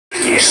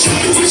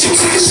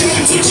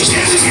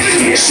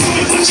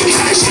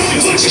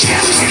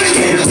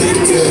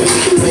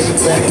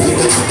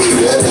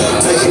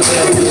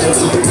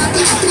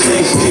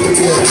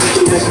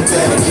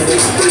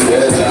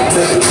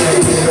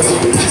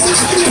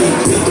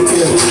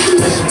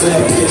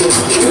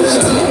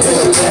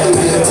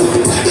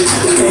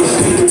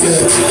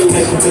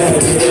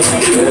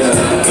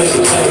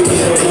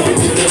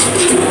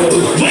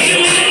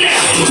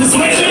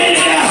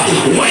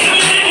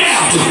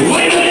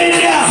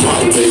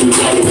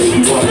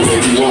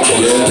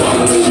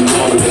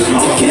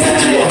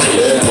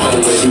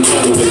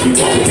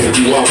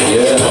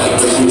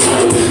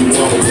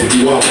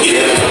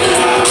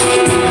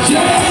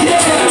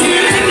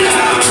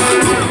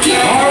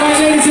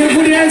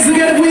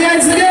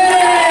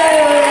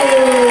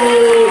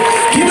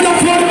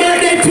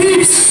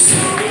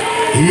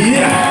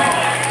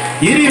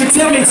You didn't even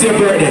tell me it's your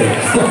birthday.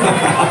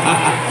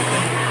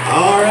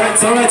 Alright.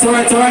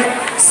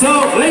 So,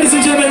 ladies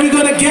and gentlemen, we're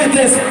gonna get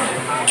this.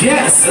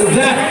 Guess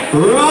That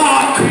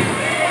Rock.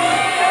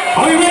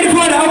 Are we ready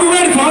for it? Are we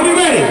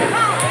ready?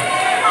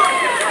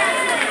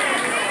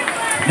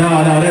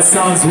 No, that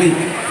sounds weak.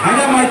 I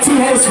got my two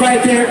hosts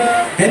right there,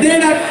 and they're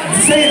not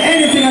saying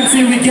anything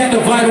until we get the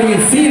vibe and we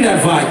feel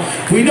that vibe.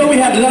 We know we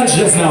had lunch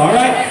just now,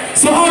 alright?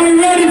 So are we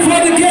ready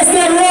for the Guess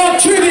That Rock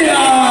trivia?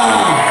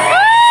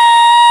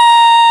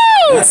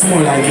 That's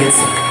more like it.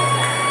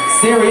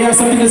 Sarah, you have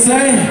something to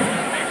say?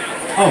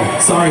 Oh,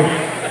 sorry.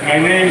 My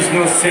name is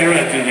not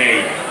Sarah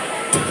today.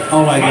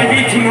 Oh my God. Might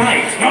be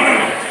tonight. No.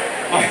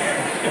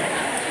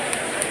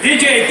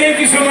 DJ, thank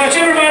you so much.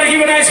 Everybody give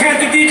a nice hand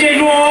to DJ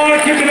Noir,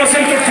 keeping us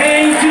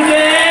entertained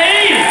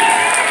today.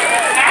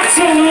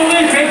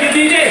 Absolutely, thank you,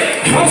 DJ.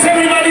 How's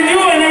everybody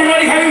doing?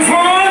 Everybody having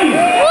fun?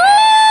 Woo!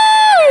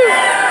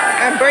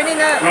 I'm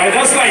burning up. Right,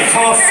 that's like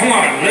half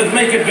fun. Let's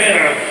make it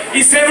better.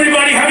 Is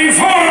everybody having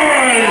fun?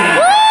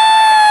 Woo!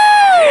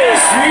 Yes,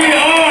 we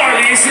are.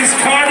 This is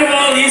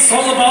Carnival. It's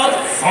all about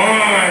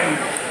fun.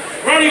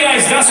 Right,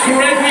 guys, that's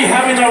correct. We're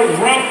having a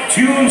rock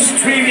tunes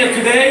trivia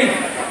today.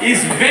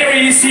 It's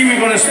very easy. We're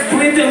going to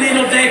split the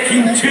little deck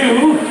in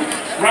two.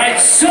 Right,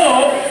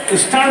 so the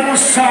starboard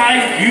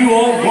side, you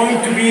all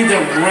going to be the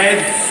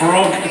Red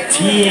Frog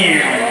team.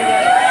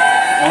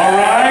 All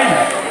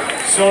right.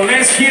 So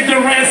let's hit the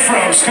Red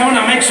Frogs. Come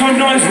on, make some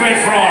noise,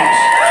 Red Frogs.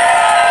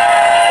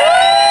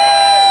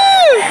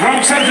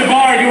 Frogs at the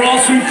bar, you're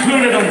also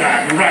included on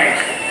that, right?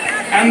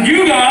 And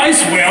you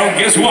guys, well,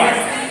 guess what?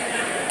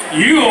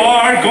 You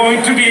are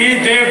going to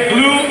be the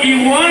Blue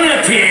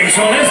Iguana team.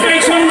 So let's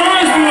make some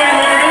noise, Blue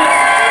Iguana.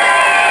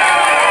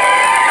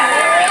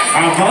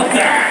 How about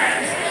that?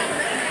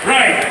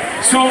 Right,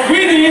 so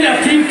we need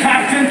a team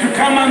captain to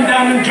come on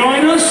down and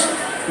join us.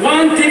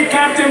 One team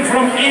captain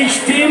from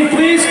each team,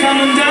 please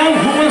come on down.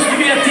 Who wants to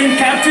be a team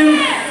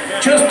captain?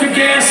 Just to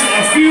guess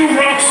a few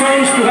rock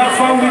songs to have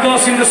fun with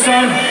us in the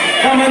sun.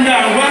 Come on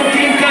down, one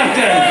team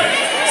captain.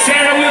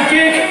 Sarah will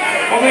pick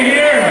over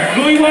here.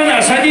 Blue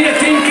Iguanas, I need a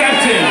team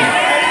captain.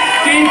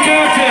 Team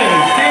captain,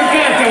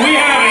 we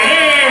have it.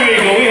 There we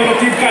go, we have a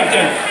team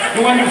captain.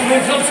 You want your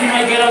flip-flops, you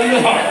might get a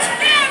little hot.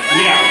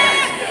 Yeah.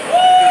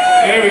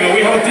 There we go,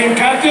 we have a team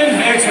captain.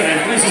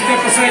 Excellent. Please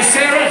step aside,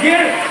 Sarah,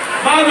 here.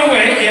 By the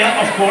way, yeah,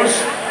 of course,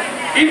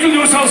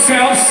 introduce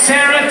ourselves.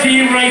 Sarah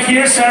team right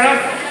here, Sarah.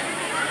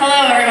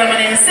 Hello everyone, my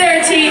name is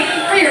Sarah T.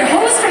 We're your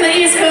host from the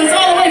East Coast,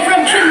 all the way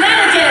from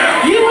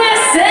Connecticut,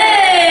 USA!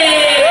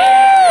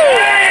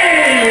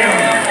 Damn!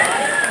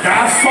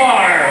 That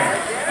far.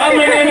 And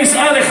my name is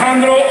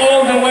Alejandro,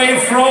 all the way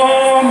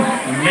from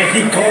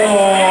Mexico.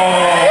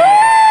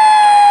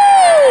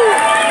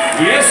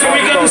 Yes, so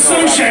we got the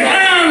sunshine.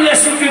 And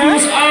let's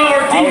introduce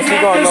our team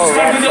captains.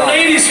 Start with the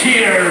ladies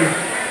here.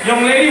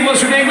 Young lady,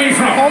 what's your name? Where are you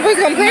from?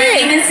 My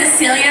name is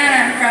Cecilia and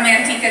I'm from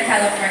Antigua,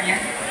 California.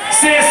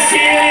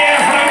 Cecilia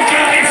from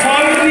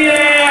California!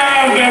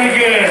 Very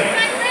good.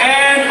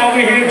 And over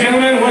here,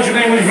 gentlemen, what's your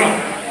name? Where are you from?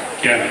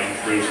 Kevin,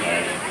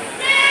 Riverside.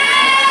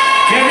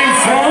 Kevin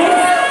from?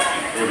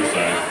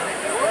 Riverside.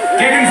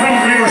 Kevin from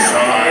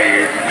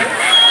Riverside.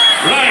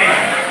 Right.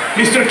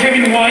 Mr.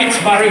 Kevin White,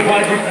 Barry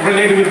White,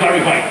 related with Barry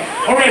White.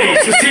 Already,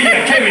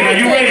 Cecilia, Kevin, are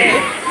you ready?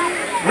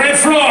 Red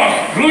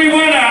Frog, Blue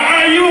Iguana,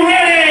 are you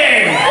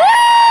ready?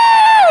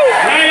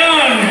 Right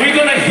on. We're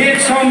gonna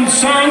hit some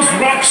songs,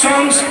 rock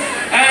songs,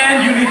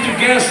 and you need to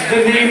guess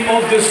the name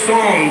of the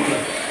song.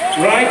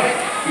 Right?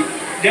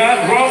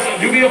 Yeah, Rob,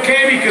 you'll be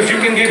okay because you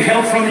can get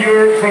help from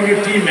your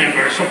team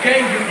members,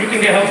 okay? You can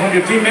get help from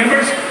your team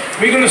members.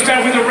 We're gonna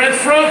start with the Red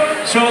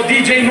Frog. So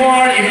DJ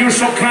Noir, if you're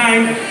so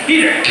kind,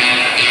 hit it.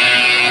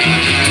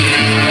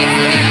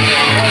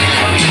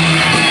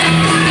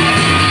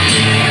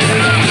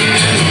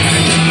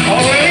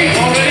 Already?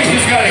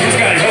 He's got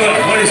it. Hold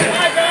on, what is it?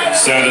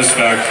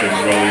 Satisfaction,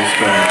 Rolling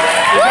Stone.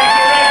 Is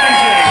that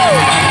correct,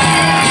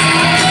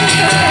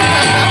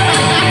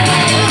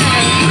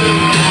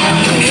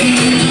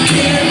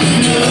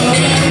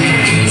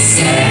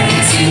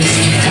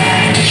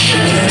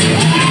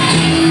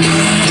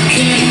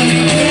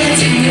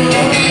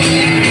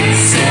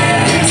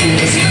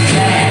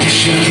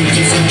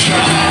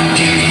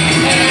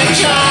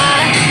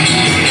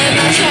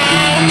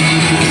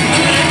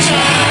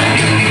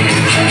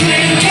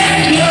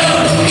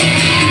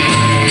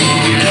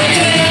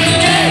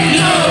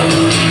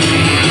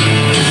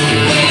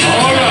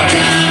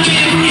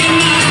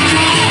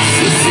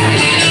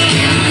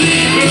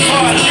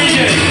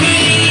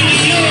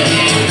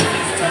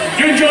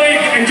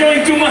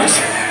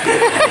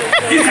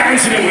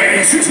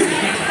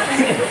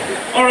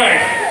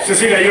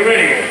 Cecilia, you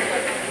ready?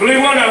 Blue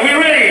Iguana, we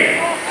ready?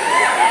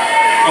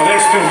 Oh, they're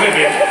still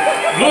living.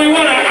 Blue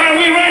Iguana, are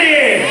we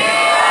ready?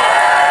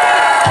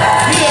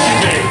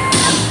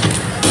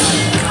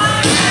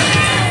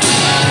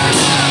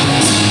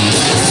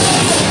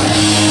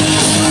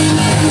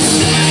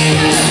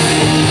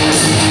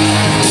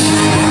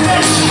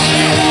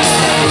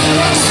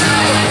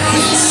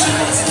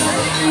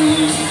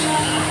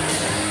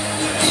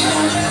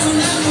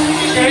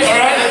 Okay, all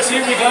right, let's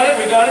see, we got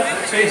it.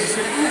 Kids,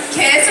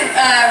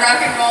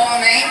 rock and roll all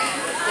night.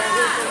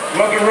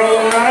 Rock and roll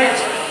all night?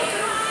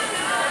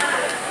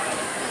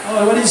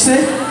 Oh, what did you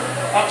say?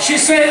 She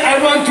said, I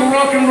want to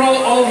rock and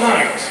roll all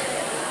night.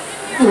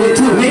 Wait,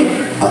 to me?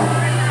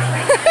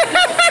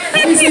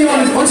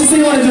 What you say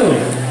you want to do?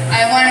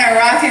 I want to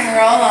rock and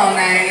roll all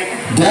night.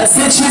 That's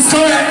it, she's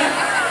correct.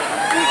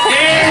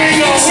 There we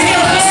go, we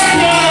got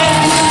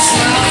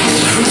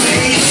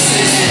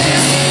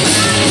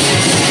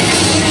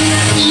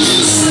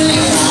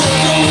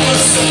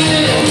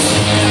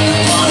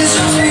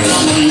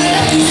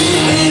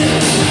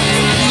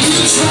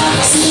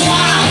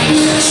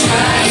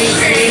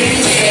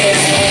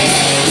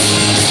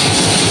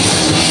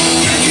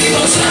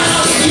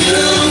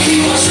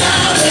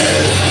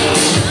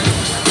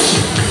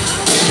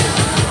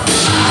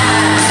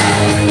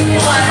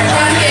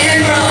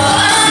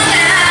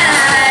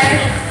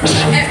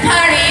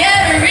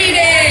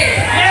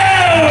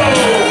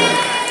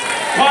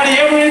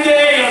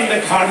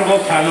Carnival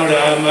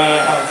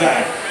Panorama of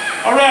that.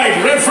 All right,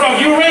 Red Frog,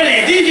 you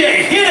ready?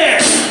 DJ, hit it!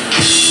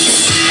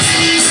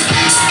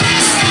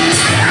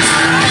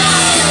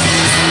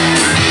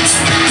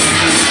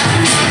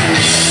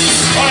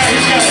 All right,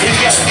 he's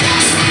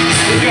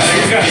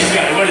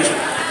got it. What is it?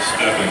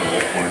 Stepping the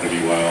whole corner to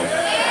be wild.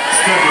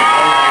 Stepping all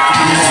right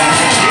to be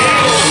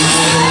wild.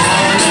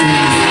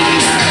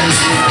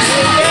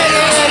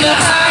 On the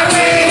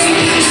highway,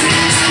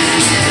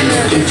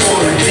 looking for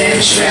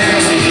attention.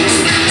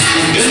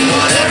 And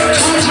whatever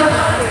comes up,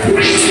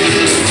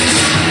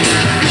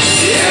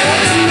 yeah,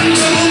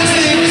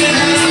 anything can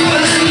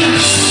happen.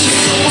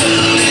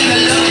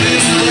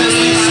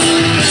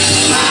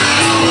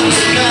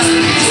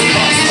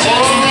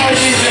 All right,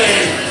 DJ.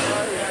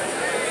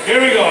 Here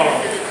we go.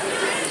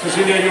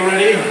 Cecilia, you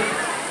ready?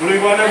 Blue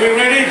Iguana, we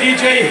ready?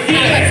 DJ, hit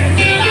it!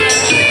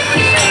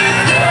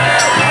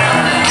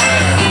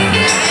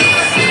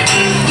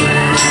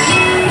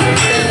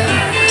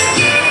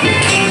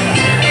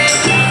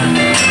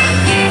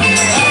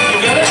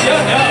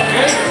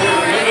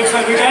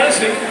 We gotta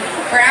sing.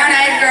 Brown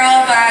Eyed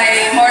Girl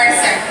by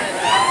Morrison.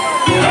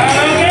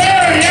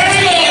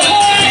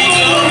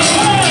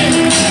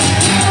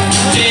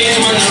 Days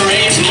when the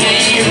rains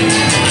came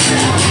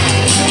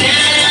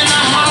down in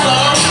the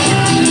hollow,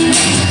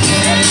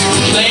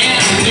 playing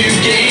a new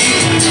game,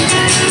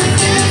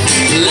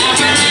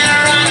 laughing and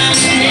running,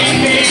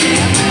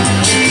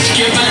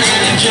 skipping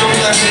and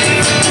jumping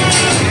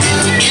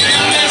in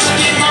the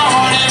misty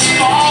morning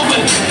fog.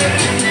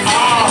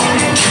 Oh,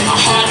 my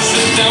heart's a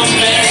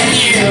dumping.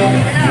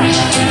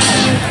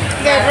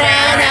 The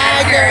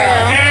brown-eyed girl.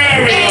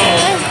 There we go.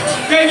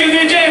 Thank you,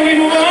 DJ. We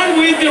move on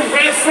with the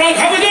Red Frog.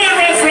 How we doing,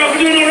 Red Frog? We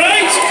doing all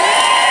right?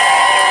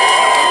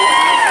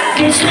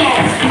 Good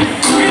stuff.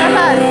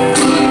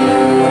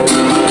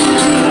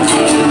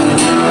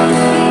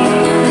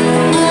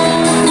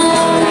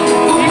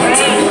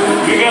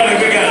 We got it.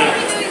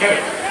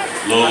 Kevin.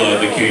 Lola,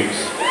 the Kings.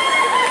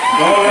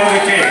 Lola, the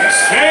Kings.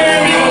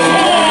 There we go.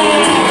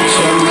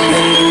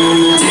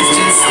 It's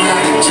just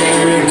like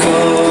Jericho.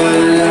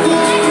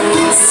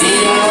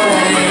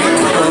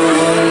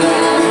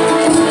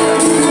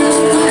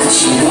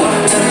 She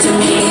walked up to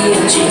me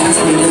and she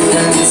asked me to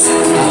dance. I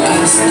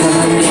asked her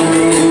her name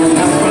in the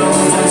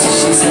background and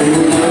she said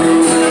hello.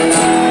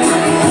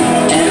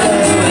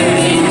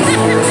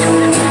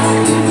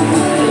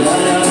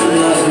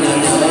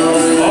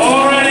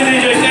 Alrighty,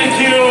 DJ, thank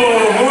you.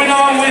 Moving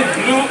on with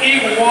Blue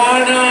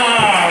Iguana.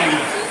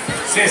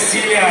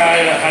 Cecilia,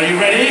 are you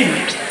ready?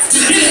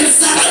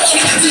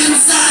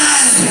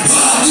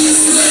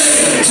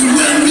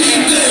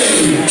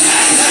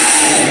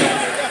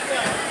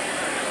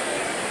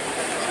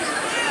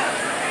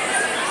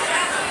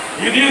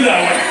 You knew that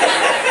one.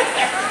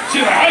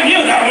 She's like, I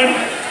knew that one.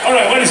 All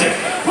right, what is it?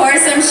 Pour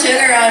Some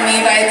Sugar on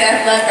Me by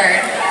Def Leppard.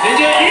 Did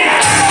you?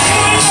 Yeah.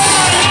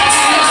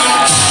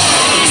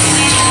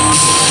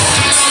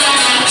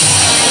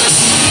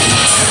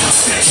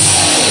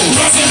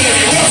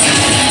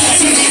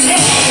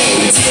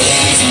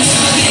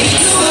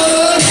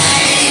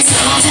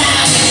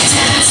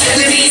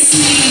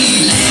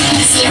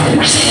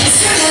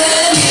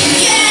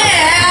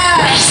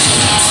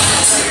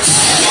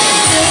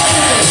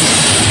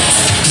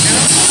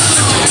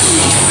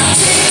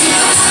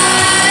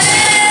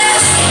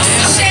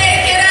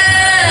 Shake it up!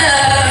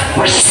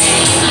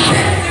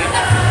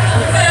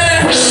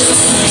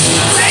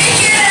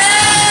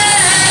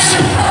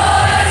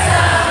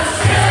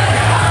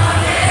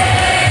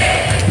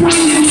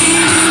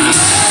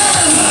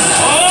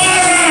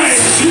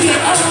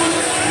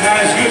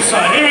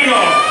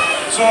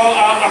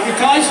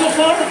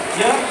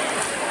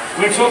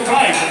 so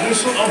tight. We're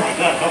so, oh my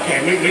God. Okay,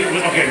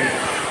 okay.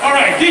 All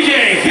right,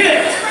 DJ, hit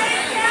it.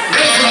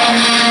 Let's rock.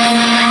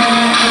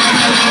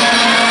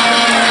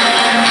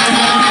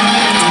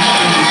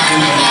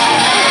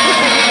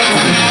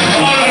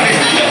 All right.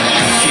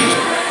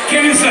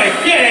 Kevin's like,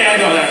 yeah, I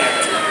know that.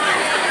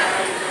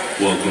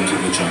 Welcome to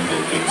the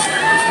jungle, King.